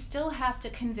you still have to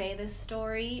convey this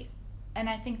story, and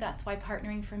I think that's why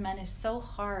partnering for men is so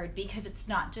hard, because it's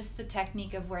not just the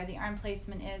technique of where the arm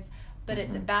placement is, but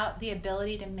it's about the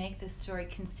ability to make this story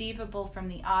conceivable from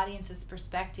the audience's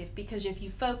perspective, because if you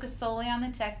focus solely on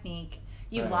the technique,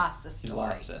 you've lost the story. You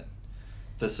lost it.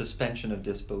 The suspension of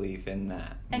disbelief in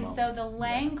that and moment. So the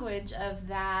language of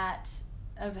that,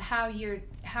 of how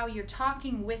you're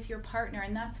talking with your partner,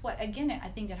 and that's what, again, I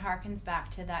think it harkens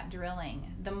back to that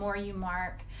drilling. The more you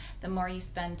mark, the more you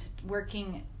spend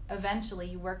working. Eventually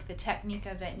you work the technique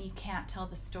of it, and you can't tell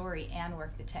the story and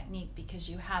work the technique because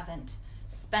you haven't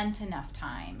spent enough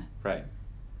time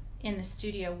in the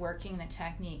studio working the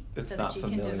technique so that you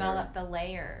can develop the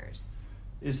layers.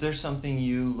 Is there something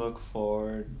you look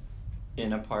for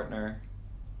in a partner,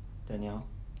 Danielle,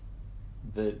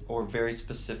 or very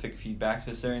specific feedbacks?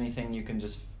 Is there anything you can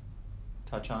just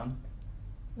touch on?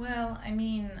 Well, I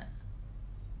mean,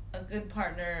 a good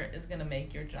partner is going to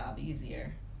make your job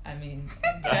easier. I mean,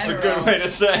 in that's general, a good way to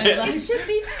say it. It should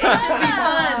be fun. It should be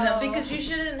fun because you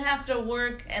shouldn't have to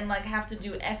work and have to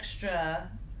do extra.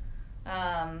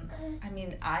 I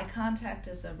mean, eye contact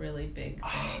is a really big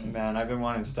thing. Oh, man, I've been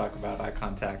wanting to talk about eye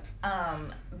contact.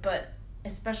 But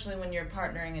especially when you're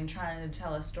partnering and trying to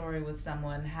tell a story with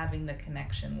someone, having the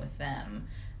connection with them,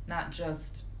 not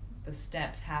just the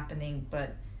steps happening,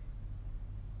 but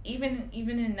even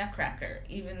in Nutcracker,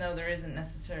 even though there isn't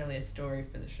necessarily a story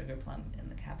for the Sugar Plum and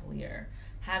the Cavalier,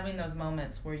 having those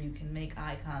moments where you can make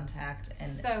eye contact and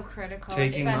so critical,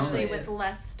 taking especially moments. with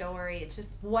less story. It's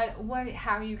just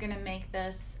how are you going to make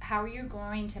this? How are you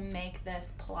going to make this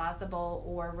plausible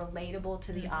or relatable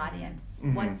to the audience?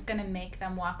 What's going to make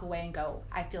them walk away and go,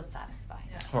 I feel satisfied?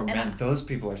 Yeah. Or man, those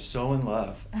people are so in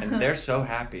love and they're so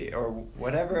happy, or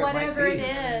whatever it might be. Whatever it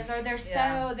is, or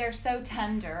they're so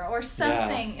tender, or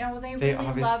something. Yeah. You know, they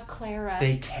really love Clara.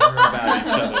 They care about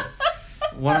each other.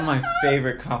 One of my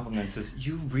favorite compliments is,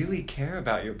 you really care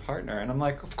about your partner. And I'm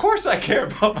like, of course I care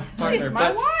about my partner. She's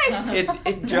my wife.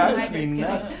 It drives me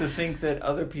nuts to think that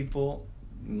other people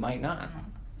might not.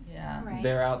 Yeah. Right.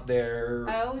 They're out there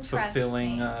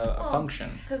fulfilling a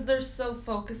function. Because they're so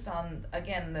focused on,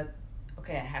 again,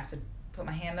 okay, I have to put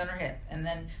my hand on her hip. And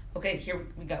then, okay, here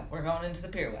we go. We're going into the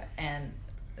pirouette. And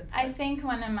I think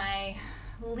one of my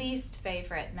least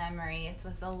favorite memories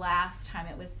was the last time.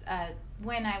 It was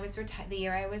when I was the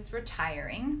year I was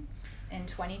retiring in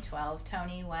 2012.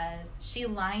 She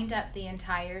lined up the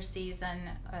entire season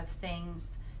of things.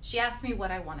 She asked me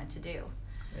what I wanted to do,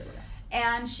 Really nice.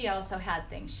 And she also had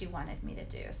things she wanted me to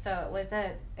do. So it was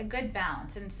a good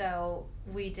balance. And so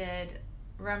we did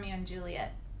Romeo and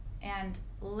Juliet. And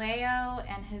Leo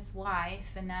and his wife,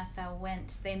 Vanessa,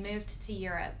 they moved to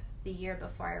Europe the year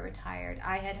before I retired.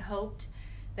 I had hoped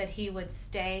that he would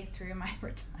stay through my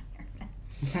retirement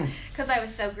because I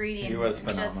was so greedy and He was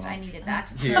phenomenal. I needed that.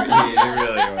 He really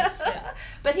was. Yeah.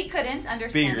 But he couldn't, Be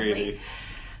understandably. greedy.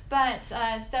 But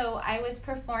so I was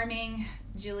performing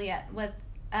Juliet with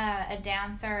a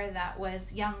dancer that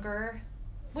was younger,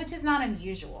 which is not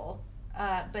unusual.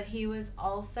 But he was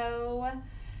also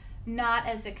not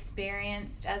as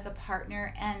experienced as a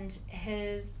partner, and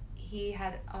he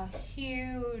had a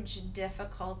huge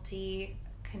difficulty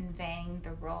conveying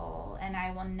the role. And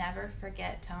I will never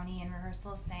forget Tony in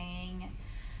rehearsal saying,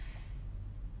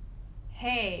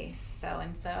 "Hey,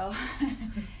 so-and-so,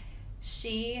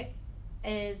 she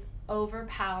is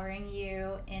overpowering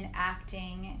you in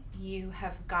acting. You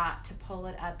have got to pull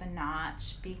it up a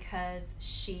notch because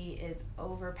she is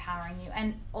overpowering you."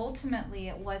 And ultimately,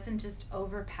 it wasn't just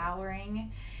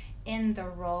overpowering in the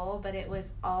role, but it was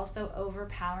also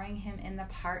overpowering him in the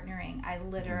partnering. I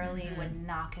literally would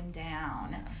knock him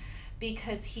down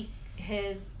because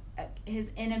his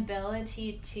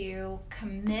inability to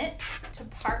commit to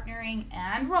partnering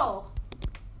and role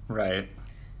Right.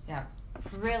 Yeah.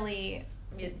 really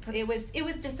It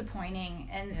was disappointing,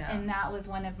 and that was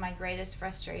one of my greatest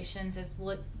frustrations is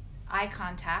eye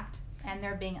contact and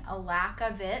there being a lack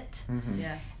of it. Mm-hmm.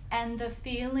 Yes. And the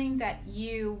feeling that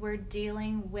you were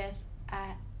dealing with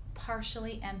a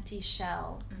partially empty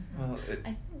shell. Well,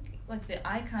 I think like the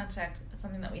eye contact,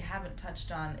 something that we haven't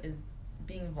touched on is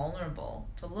being vulnerable.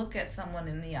 To look at someone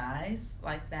in the eyes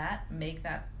like that, make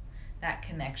that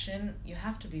connection, you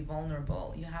have to be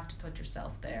vulnerable. You have to put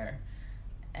yourself there.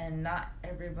 And not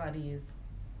everybody is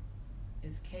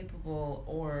capable,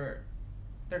 or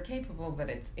they're capable, but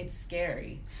it's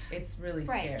scary. It's really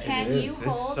Right. scary. Can It you is. It's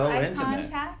hold so eye intimate.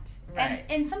 contact? Right.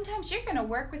 And sometimes you're going to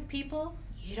work with people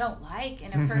you don't like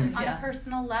in on a Yeah.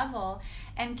 personal level.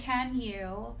 And can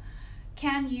you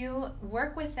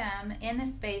work with them in a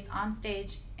space on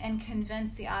stage and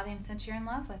convince the audience that you're in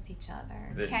love with each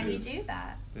other? Can you do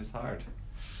that? It's hard.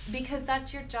 Because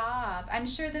that's your job. I'm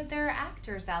sure that there are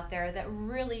actors out there that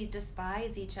really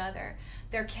despise each other.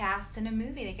 They're cast in a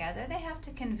movie together. They have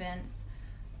to convince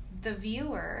the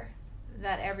viewer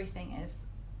that everything is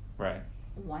Right.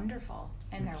 wonderful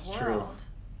in It's their true. world.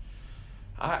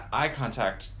 Eye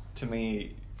contact, to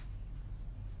me,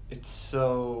 it's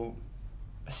so,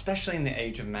 especially in the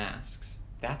age of masks,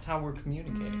 that's how we're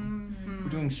communicating. Mhm. We're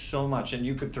doing so much, and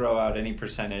you could throw out any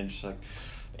percentage, like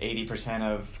 80%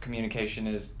 of communication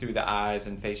is through the eyes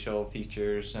and facial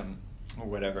features, or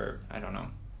whatever, I don't know.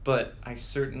 But I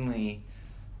certainly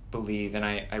believe, and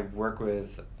I work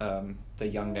with the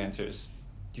young dancers,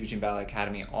 Eugene Ballet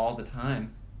Academy, all the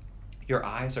time. Your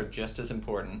eyes are just as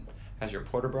important as your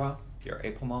port de bras, your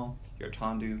épaulement, your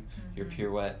tendu, your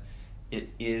pirouette. It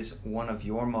is one of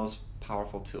your most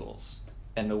powerful tools.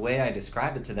 And the way I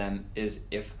describe it to them is,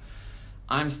 if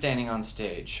I'm standing on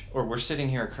stage, or we're sitting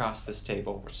here across this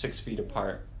table, we're 6 feet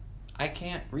apart, I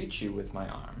can't reach you with my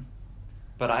arm,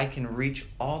 but I can reach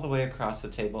all the way across the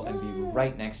table and be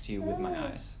right next to you with my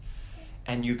eyes.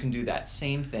 And you can do that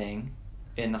same thing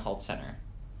in the Hult Center.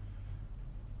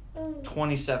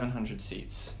 2,700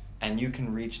 seats, and you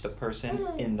can reach the person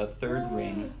in the third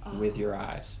ring with your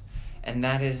eyes. And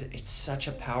it's such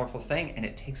a powerful thing, and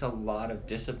it takes a lot of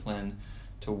discipline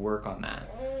to work on that.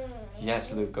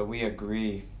 Yes, Luca, we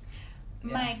agree.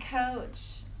 My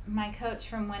coach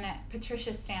from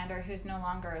Patricia Stander, who's no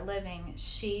longer living,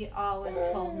 she always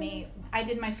told me, I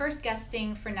did my first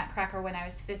guesting for Nutcracker when I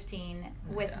was 15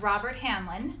 with Robert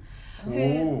Hanlon,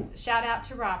 shout out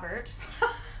to Robert,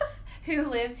 who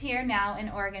lives here now in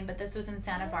Oregon, but this was in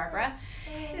Santa Barbara.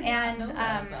 And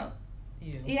about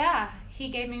you. yeah, he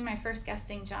gave me my first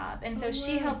guesting job. And so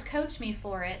she helped coach me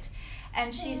for it.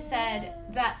 And she said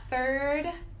that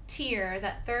third tier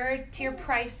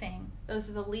pricing, those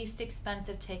are the least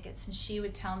expensive tickets. And she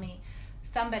would tell me,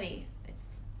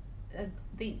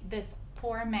 this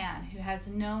poor man who has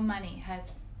no money has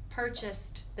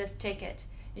purchased this ticket,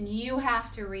 and you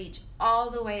have to reach all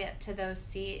the way up to those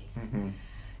seats. Mm-hmm.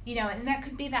 You know, and that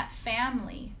could be that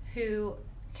family who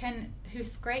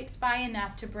scrapes by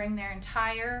enough to bring their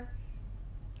entire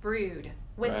brood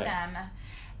with Right. them.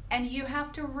 And you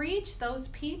have to reach those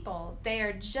people. They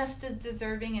are just as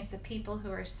deserving as the people who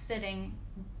are sitting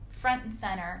front and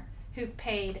center, who've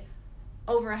paid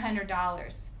over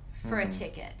 $100 for a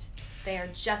ticket. They are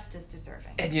just as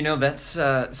deserving. And that's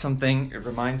something, it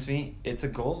reminds me, it's a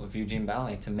goal of Eugene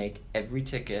Ballet to make every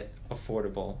ticket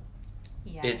affordable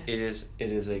Yes.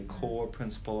 It is a core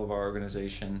principle of our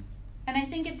organization. And I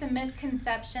think it's a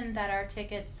misconception that our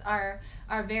tickets are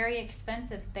very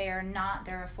expensive. They are not.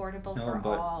 They're affordable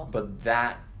for all. But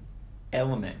that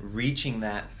element, reaching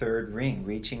that third ring,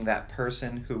 reaching that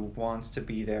person who wants to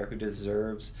be there, who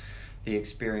deserves the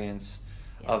experience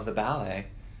of the ballet,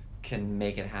 can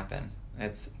make it happen.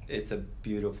 It's a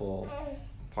beautiful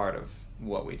part of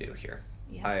what we do here.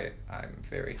 Yeah. I'm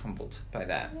very humbled by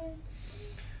that.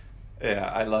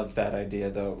 Yeah, I love that idea,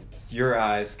 though. Your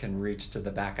eyes can reach to the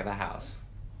back of the house.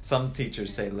 Some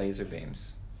teachers say laser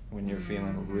beams when you're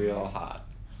feeling real hot.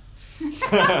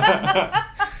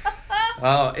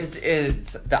 Oh,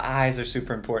 it's the eyes are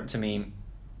super important to me.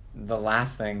 The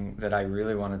last thing that I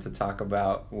really wanted to talk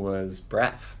about was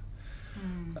breath.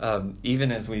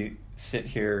 Even as we sit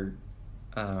here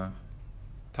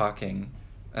talking,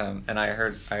 and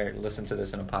I listened to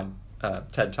this in a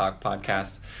TED Talk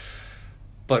podcast,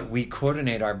 but we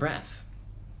coordinate our breath.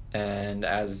 And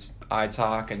as I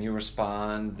talk and you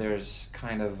respond, there's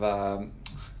kind of a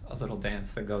little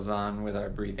dance that goes on with our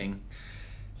breathing.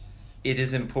 It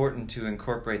is important to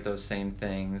incorporate those same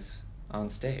things on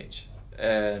stage.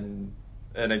 And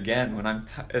again,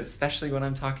 especially when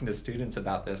I'm talking to students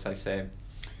about this, I say,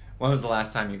 when was the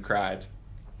last time you cried?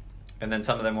 And then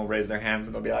some of them will raise their hands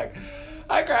and they'll be like,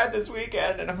 I cried this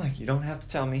weekend. And I'm like, you don't have to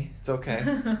tell me. It's okay.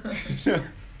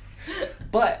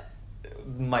 But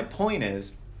my point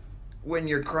is, when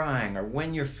you're crying or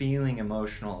when you're feeling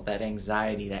emotional, that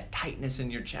anxiety, that tightness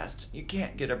in your chest, you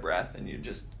can't get a breath and you're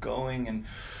just going and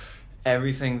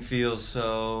everything feels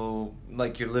so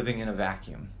like you're living in a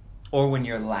vacuum. Or when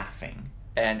you're laughing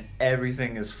and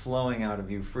everything is flowing out of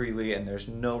you freely and there's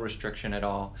no restriction at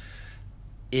all,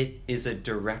 it is a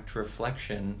direct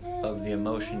reflection of the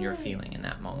emotion you're feeling in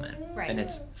that moment. Right. And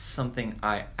it's something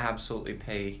I absolutely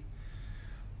pay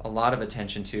a lot of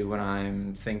attention to when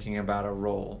I'm thinking about a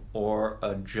role or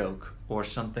a joke or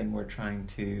something we're trying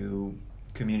to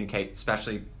communicate.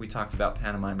 Especially, we talked about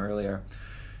pantomime earlier.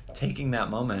 Taking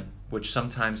that moment, which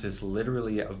sometimes is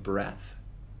literally a breath,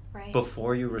 right,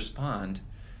 before you respond,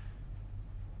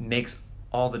 makes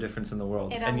all the difference in the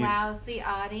world. It allows the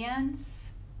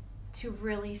audience to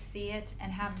really see it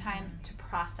and have time to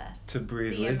process, to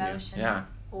breathe the with emotion, you. Yeah.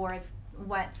 or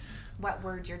what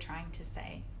words you're trying to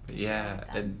say. Yeah,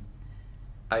 and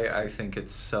I think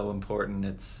it's so important.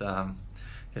 It's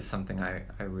something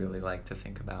I really like to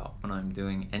think about when I'm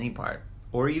doing any part.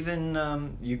 Or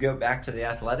even you go back to the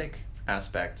athletic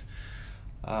aspect.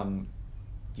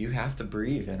 You have to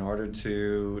breathe in order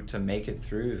to make it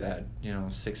through that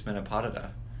 6-minute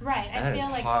parada. Right. That I feel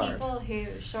like hard. people who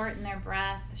shorten their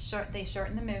breath, they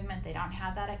shorten the movement. They don't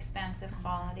have that expansive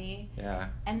quality. Yeah.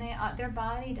 And their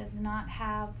body does not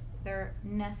have their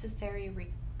necessary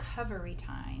recovery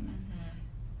time.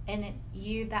 Mm-hmm. And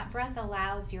that breath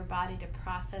allows your body to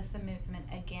process the movement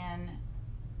again,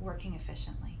 working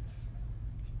efficiently.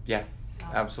 Yeah,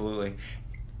 absolutely.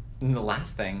 And the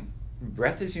last thing,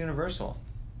 breath is universal.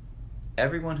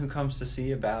 Everyone who comes to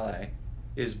see a ballet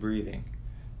is breathing.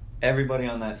 Everybody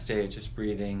on that stage is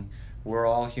breathing. We're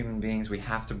all human beings. We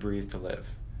have to breathe to live.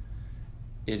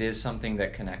 It is something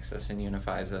that connects us and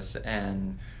unifies us,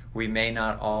 and we may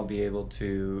not all be able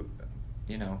to,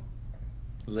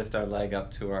 lift our leg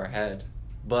up to our head,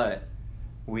 but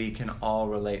we can all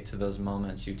relate to those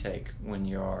moments you take when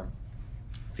you're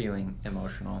feeling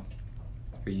emotional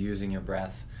or using your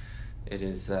breath. It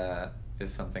is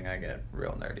something I get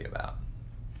real nerdy about.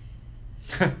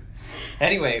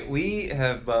 Anyway, we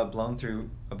have blown through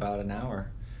about an hour.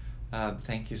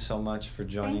 Thank you so much for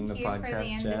joining the podcast, Jen. Thank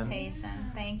you for the invitation.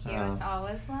 Jen. Thank you. It's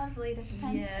always lovely to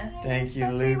spend time. Thank you,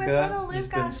 Luca. He's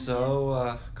been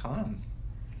so calm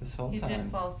this whole time. He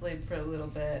did fall asleep for a little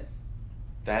bit.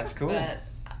 That's cool. But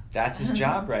that's his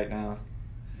job right now.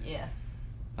 Yes.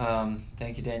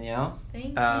 Thank you, Danielle. Thank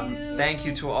you. Thank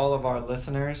you to all of our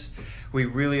listeners. We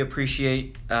really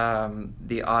appreciate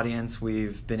the audience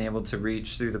we've been able to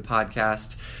reach through the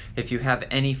podcast. If you have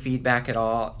any feedback at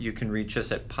all, you can reach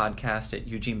us at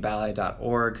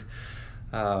podcast@eugeneballet.org.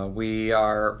 We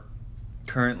are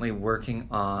currently working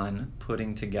on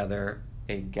putting together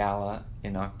a gala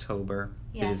in October.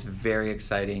 Yes. It is very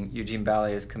exciting. Eugene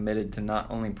Ballet is committed to not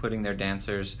only putting their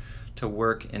dancers to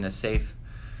work in a safe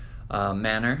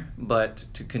manner, but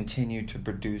to continue to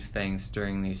produce things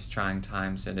during these trying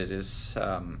times. And it is,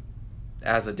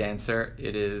 as a dancer,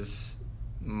 it is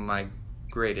my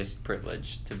greatest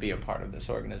privilege to be a part of this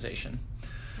organization.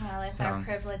 Well, it's our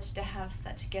privilege to have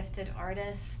such gifted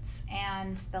artists,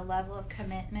 and the level of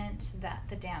commitment that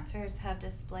the dancers have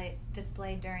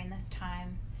displayed during this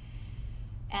time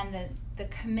and the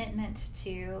commitment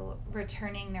to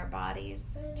returning their bodies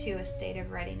to a state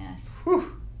of readiness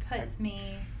puts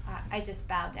me, I just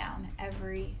bow down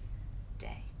every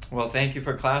day. Well, thank you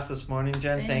for class this morning,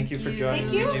 Jen. Thank you for joining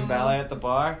Thank you. Eugene Ballet at the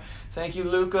Bar. Thank you,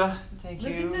 Luca. Thank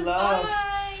Lucas you, says Love.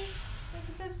 bye.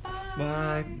 Lucas says bye.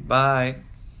 Bye. Bye.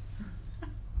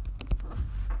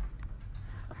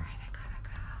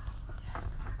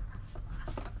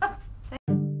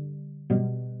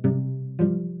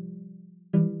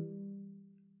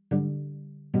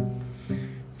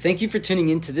 Thank you for tuning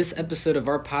in to this episode of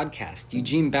our podcast,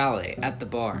 Eugene Ballet at the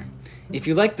Bar. If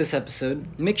you like this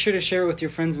episode, make sure to share it with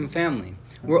your friends and family.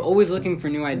 We're always looking for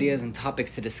new ideas and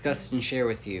topics to discuss and share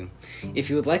with you. If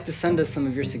you would like to send us some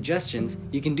of your suggestions,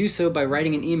 you can do so by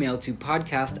writing an email to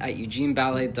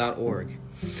podcast@eugeneballet.org.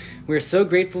 We are so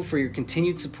grateful for your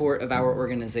continued support of our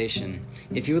organization.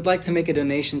 If you would like to make a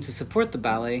donation to support the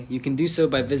ballet, you can do so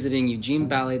by visiting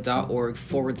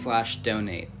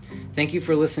eugeneballet.org/donate. Thank you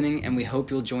for listening, and we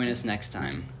hope you'll join us next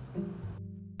time.